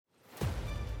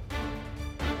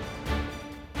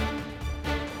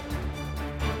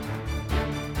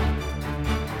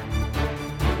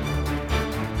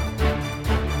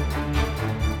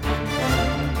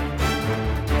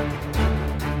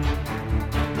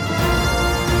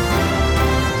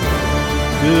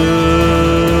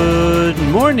Good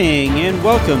morning and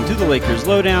welcome to the Lakers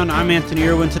Lowdown. I'm Anthony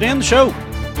Irwin. Today on the show,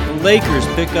 the Lakers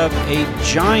pick up a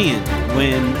giant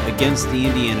win against the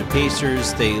Indiana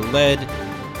Pacers. They led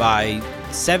by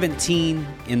 17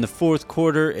 in the fourth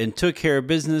quarter and took care of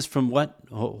business from what?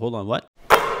 Hold on, what?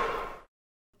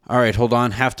 All right, hold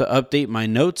on. Have to update my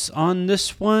notes on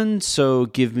this one, so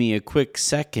give me a quick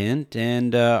second.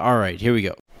 And all right, here we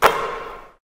go.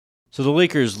 So the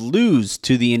Lakers lose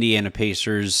to the Indiana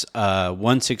Pacers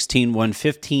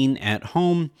 116-115 at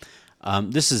home.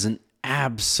 This is an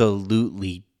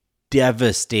absolutely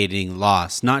devastating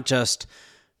loss, not just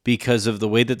because of the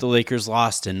way that the Lakers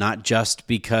lost and not just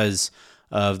because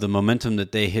of the momentum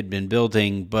that they had been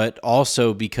building, but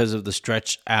also because of the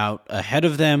stretch out ahead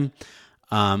of them.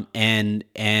 And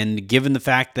given the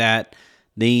fact that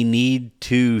they need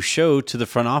to show to the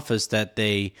front office that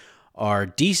they are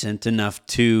decent enough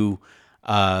to,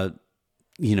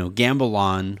 gamble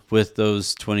on with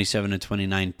those 27 and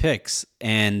 29 picks.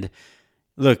 And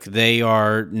look, they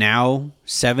are now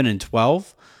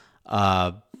 7-12.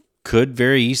 Could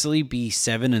very easily be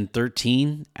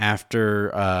 7-13 after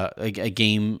a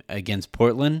game against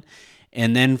Portland.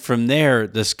 And then from there,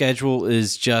 the schedule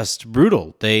is just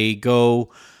brutal. They go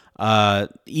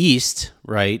east,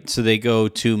 right? So they go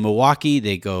to Milwaukee.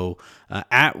 They go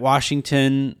at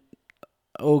Washington,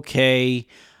 okay.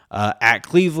 At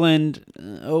Cleveland,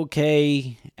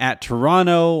 okay. At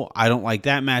Toronto, I don't like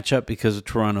that matchup because of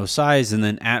Toronto's size. And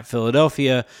then at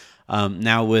Philadelphia,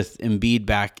 now with Embiid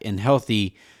back and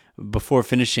healthy, before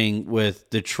finishing with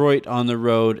Detroit on the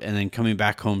road and then coming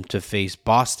back home to face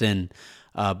Boston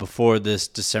before this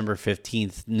December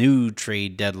 15th new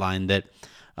trade deadline that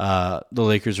the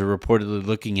Lakers are reportedly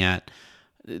looking at.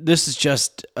 This is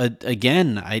just,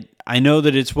 again, I know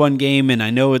that it's one game and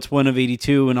I know it's one of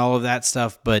 82 and all of that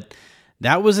stuff, but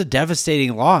that was a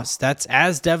devastating loss. That's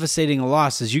as devastating a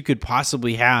loss as you could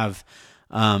possibly have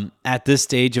at this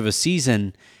stage of a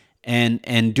season.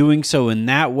 And doing so in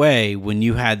that way, when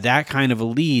you had that kind of a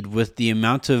lead with the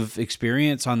amount of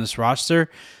experience on this roster,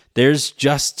 there's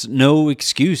just no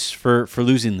excuse for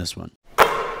losing this one.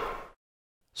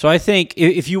 So I think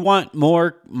if you want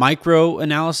more micro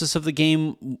analysis of the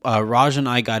game, Raj and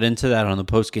I got into that on the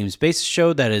Post Game Spaces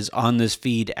show that is on this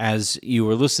feed as you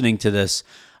were listening to this.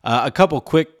 A couple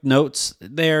quick notes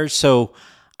there. So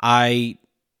I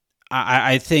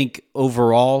think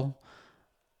overall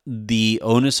the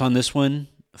onus on this one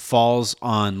falls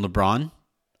on LeBron.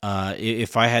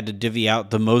 If I had to divvy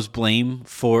out the most blame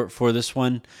for this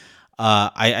one,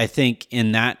 I think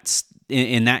in that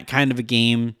kind of a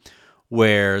game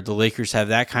where the Lakers have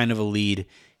that kind of a lead,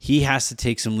 he has to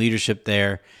take some leadership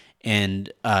there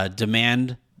and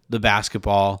demand the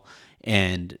basketball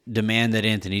and demand that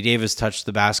Anthony Davis touch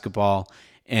the basketball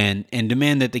and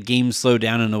demand that the game slow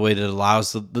down in a way that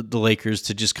allows the Lakers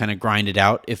to just kind of grind it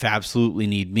out if absolutely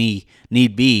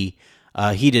need be.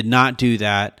 He did not do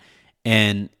that.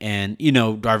 And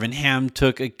Darvin Ham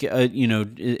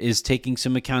is taking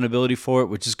some accountability for it,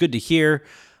 which is good to hear.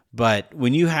 But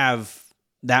when you have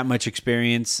that much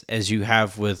experience as you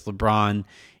have with LeBron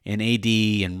and AD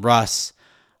and Russ,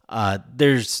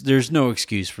 there's no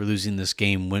excuse for losing this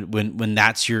game when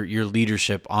that's your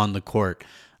leadership on the court.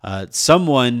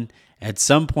 Someone at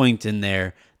some point in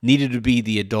there needed to be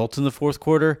the adult in the fourth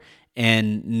quarter,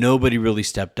 and nobody really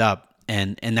stepped up.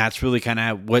 And that's really kind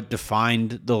of what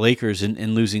defined the Lakers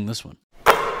in losing this one.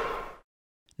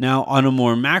 Now, on a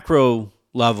more macro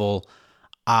level,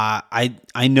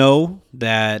 I know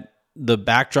that the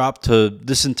backdrop to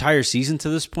this entire season to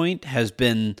this point has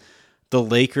been the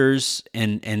Lakers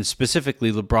and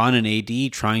specifically LeBron and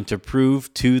AD trying to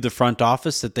prove to the front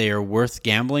office that they are worth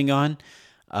gambling on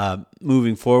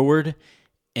moving forward.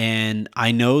 And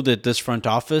I know that this front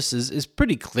office is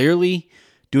pretty clearly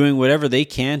doing whatever they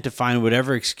can to find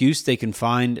whatever excuse they can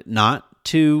find not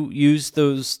to use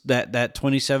that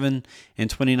 27 and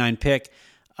 29 pick.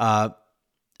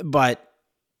 But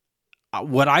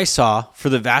what I saw for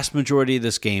the vast majority of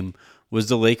this game was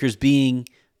the Lakers being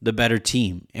the better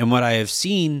team. And what I have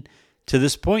seen to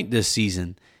this point this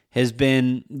season has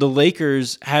been the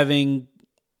Lakers having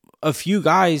a few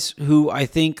guys who I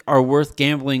think are worth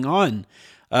gambling on.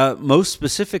 Most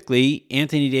specifically,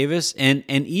 Anthony Davis and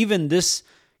even this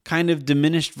kind of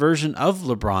diminished version of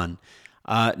LeBron.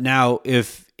 Now,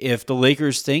 if the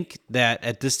Lakers think that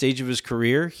at this stage of his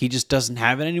career, he just doesn't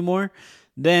have it anymore,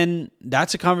 then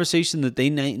that's a conversation that they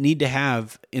need to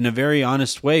have in a very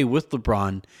honest way with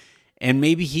LeBron. And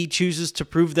maybe he chooses to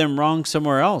prove them wrong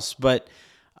somewhere else. But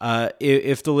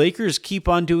if the Lakers keep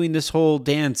on doing this whole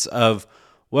dance of,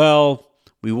 well,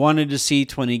 we wanted to see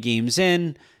 20 games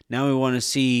in, Now we want to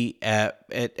see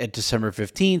at December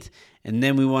 15th, and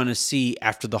then we want to see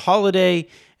after the holiday,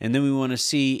 and then we want to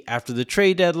see after the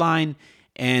trade deadline.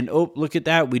 And oh, look at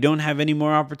that. We don't have any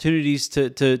more opportunities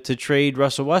to trade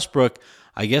Russell Westbrook.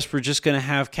 I guess we're just going to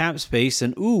have cap space.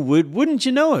 And ooh, wouldn't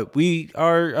you know it? We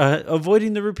are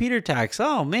avoiding the repeater tax.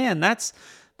 Oh man, that's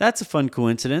a fun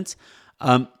coincidence.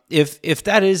 If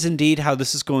that is indeed how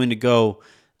this is going to go,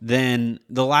 then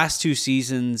the last two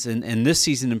seasons, and this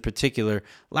season in particular,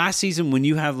 last season when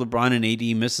you have LeBron and AD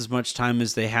miss as much time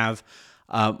as they have,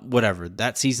 whatever,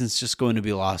 that season's just going to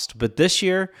be lost. But this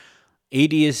year,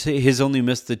 AD has only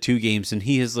missed the 2 games, and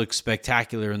he has looked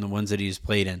spectacular in the ones that he's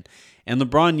played in. And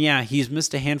LeBron, yeah, he's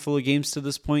missed a handful of games to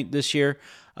this point this year,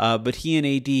 but he and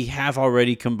AD have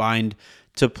already combined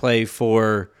to play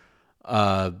for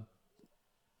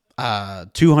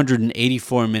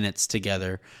 284 minutes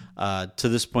together to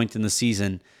this point in the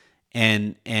season,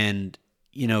 and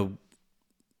you know,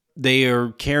 they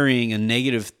are carrying a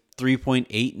negative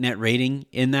 3.8 net rating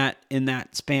in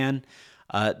that span.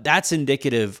 That's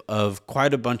indicative of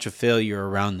quite a bunch of failure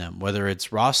around them, whether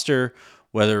it's roster,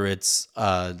 whether it's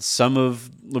some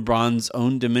of LeBron's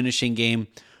own diminishing game,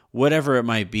 whatever it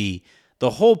might be.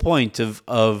 The whole point of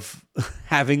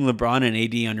having LeBron and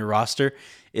AD on your roster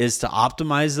is to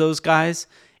optimize those guys,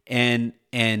 and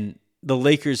the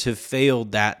Lakers have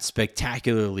failed that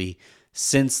spectacularly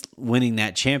since winning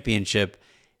that championship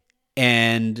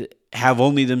and have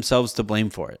only themselves to blame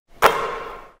for it.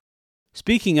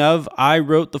 Speaking of, I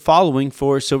wrote the following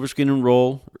for Silver Screen and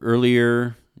Roll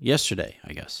earlier yesterday,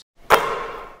 I guess.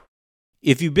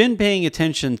 If you've been paying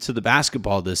attention to the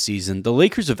basketball this season, the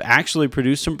Lakers have actually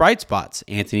produced some bright spots.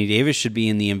 Anthony Davis should be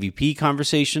in the MVP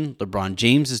conversation. LeBron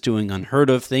James is doing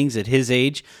unheard of things at his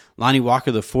age. Lonnie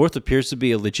Walker IV appears to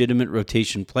be a legitimate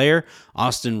rotation player.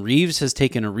 Austin Reeves has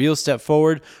taken a real step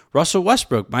forward. Russell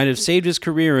Westbrook might have saved his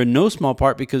career in no small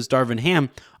part because Darvin Ham,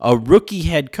 a rookie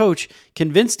head coach,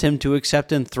 convinced him to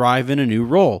accept and thrive in a new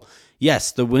role.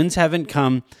 Yes, the wins haven't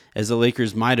come as the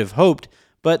Lakers might have hoped,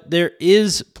 but there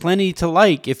is plenty to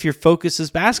like if your focus is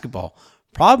basketball.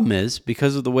 Problem is,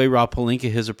 because of the way Rob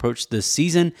Pelinka has approached this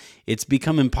season, it's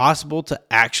become impossible to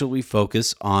actually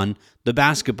focus on the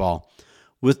basketball.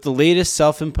 With the latest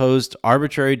self-imposed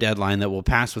arbitrary deadline that will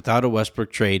pass without a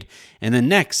Westbrook trade, and the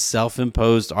next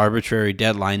self-imposed arbitrary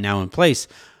deadline now in place,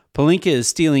 Pelinka is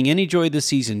stealing any joy the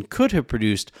season could have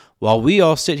produced while we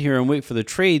all sit here and wait for the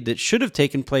trade that should have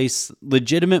taken place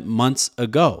legitimate months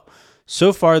ago.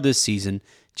 So far this season,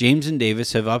 James and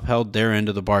Davis have upheld their end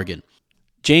of the bargain.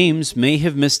 James may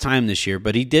have missed time this year,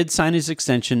 but he did sign his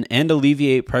extension and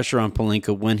alleviate pressure on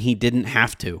Pelinka when he didn't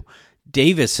have to.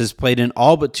 Davis has played in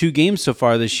all but 2 games so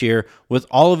far this year, with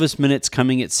all of his minutes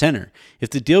coming at center. If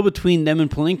the deal between them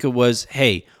and Pelinka was,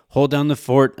 hey, hold down the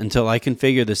fort until I can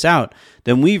figure this out,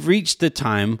 then we've reached the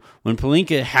time when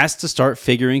Pelinka has to start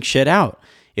figuring shit out.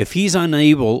 If he's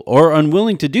unable or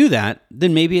unwilling to do that,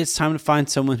 then maybe it's time to find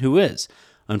someone who is.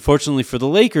 Unfortunately for the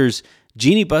Lakers,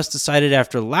 Jeanie Buss decided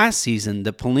after last season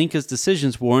that Pelinka's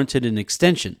decisions warranted an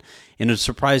extension. In a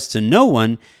surprise to no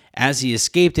one, as he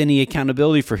escaped any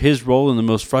accountability for his role in the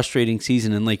most frustrating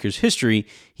season in Lakers history,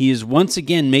 he is once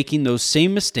again making those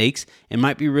same mistakes and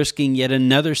might be risking yet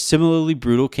another similarly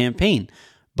brutal campaign.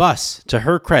 Buss, to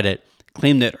her credit,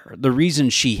 claimed that the reason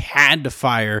she had to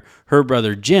fire her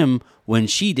brother Jim when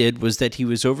she did was that he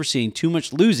was overseeing too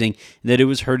much losing and that it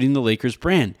was hurting the Lakers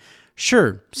brand.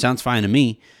 Sure, sounds fine to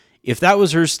me. If that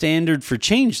was her standard for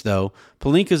change, though,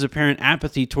 Pelinka's apparent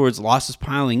apathy towards losses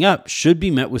piling up should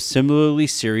be met with similarly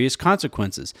serious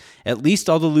consequences. At least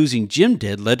all the losing Jim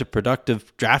did led to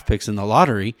productive draft picks in the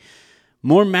lottery.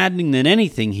 More maddening than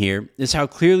anything here is how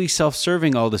clearly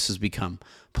self-serving all this has become.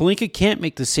 Pelinka can't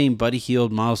make the same Buddy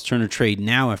Hield Miles Turner trade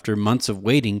now after months of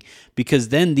waiting, because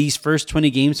then these first 20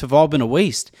 games have all been a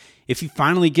waste. If he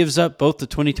finally gives up both the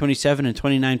 2027 and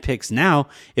 29 picks now,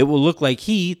 it will look like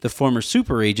he, the former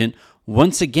super agent,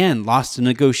 once again lost a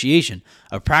negotiation,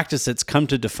 a practice that's come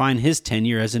to define his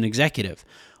tenure as an executive.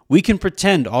 We can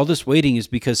pretend all this waiting is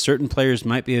because certain players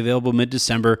might be available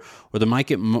mid-December or the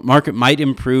market might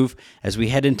improve as we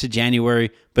head into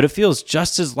January, but it feels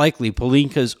just as likely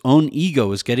Pelinka's own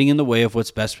ego is getting in the way of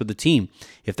what's best for the team.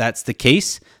 If that's the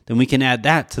case, then we can add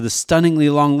that to the stunningly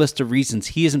long list of reasons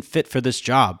he isn't fit for this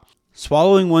job.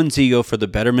 Swallowing one's ego for the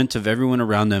betterment of everyone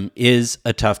around them is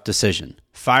a tough decision.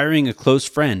 Firing a close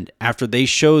friend after they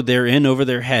show they're in over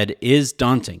their head is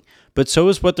daunting. But so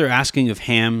is what they're asking of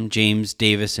Ham, James,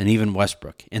 Davis, and even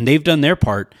Westbrook. And they've done their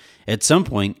part. At some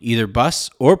point, either Buss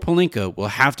or Pelinka will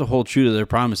have to hold true to their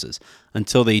promises.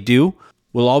 Until they do,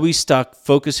 we'll all be stuck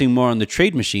focusing more on the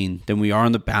trade machine than we are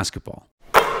on the basketball.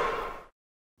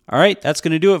 All right, that's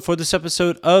going to do it for this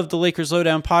episode of the Lakers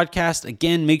Lowdown podcast.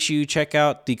 Again, make sure you check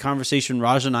out the conversation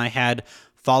Raj and I had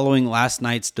following last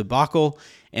night's debacle.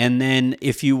 And then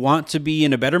if you want to be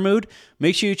in a better mood,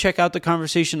 make sure you check out the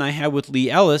conversation I had with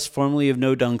Lee Ellis, formerly of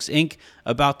No Dunks Inc.,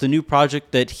 about the new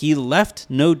project that he left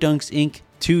No Dunks Inc.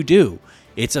 to do.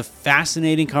 It's a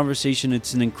fascinating conversation.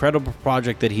 It's an incredible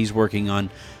project that he's working on.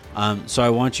 So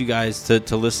I want you guys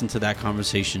to listen to that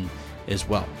conversation as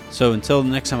well. So until the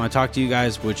next time I talk to you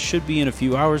guys, which should be in a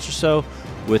few hours or so,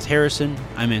 with Harrison,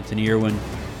 I'm Anthony Irwin,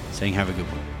 saying have a good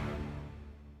one.